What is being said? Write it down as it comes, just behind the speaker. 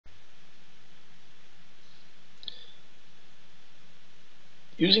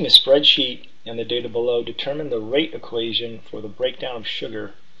Using a spreadsheet and the data below, determine the rate equation for the breakdown of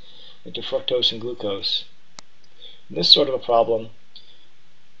sugar into fructose and glucose. In this sort of a problem,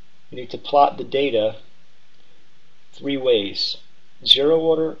 you need to plot the data three ways: zero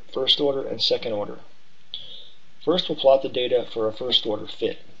order, first order, and second order. First, we'll plot the data for a first order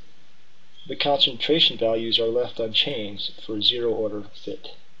fit. The concentration values are left unchanged for a zero order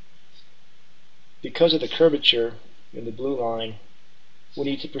fit. Because of the curvature in the blue line, we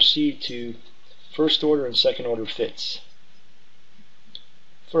need to proceed to first order and second order fits.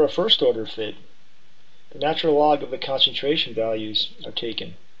 For a first order fit, the natural log of the concentration values are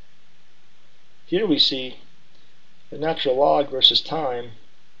taken. Here we see the natural log versus time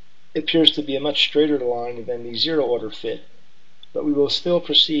appears to be a much straighter line than the zero order fit, but we will still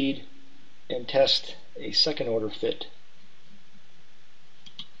proceed and test a second order fit.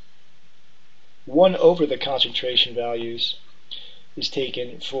 1 over the concentration values is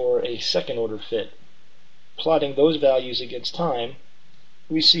taken for a second order fit. Plotting those values against time,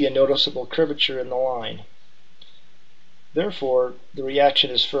 we see a noticeable curvature in the line. Therefore, the reaction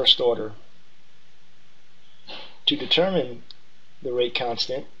is first order. To determine the rate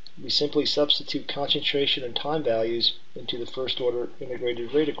constant, we simply substitute concentration and time values into the first order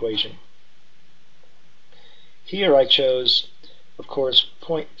integrated rate equation. Here I chose, of course,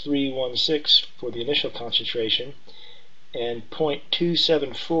 0.316 for the initial concentration and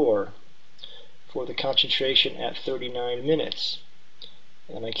 0.274 for the concentration at 39 minutes.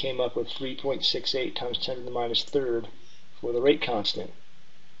 And I came up with 3.68 times 10 to the minus third for the rate constant.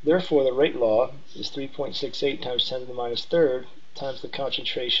 Therefore, the rate law is 3.68 times 10 to the minus third times the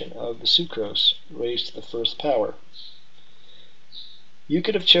concentration of the sucrose raised to the first power. You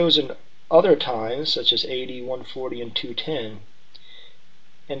could have chosen other times, such as 80, 140, and 210,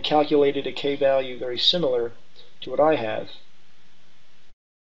 and calculated a k value very similar to what I have.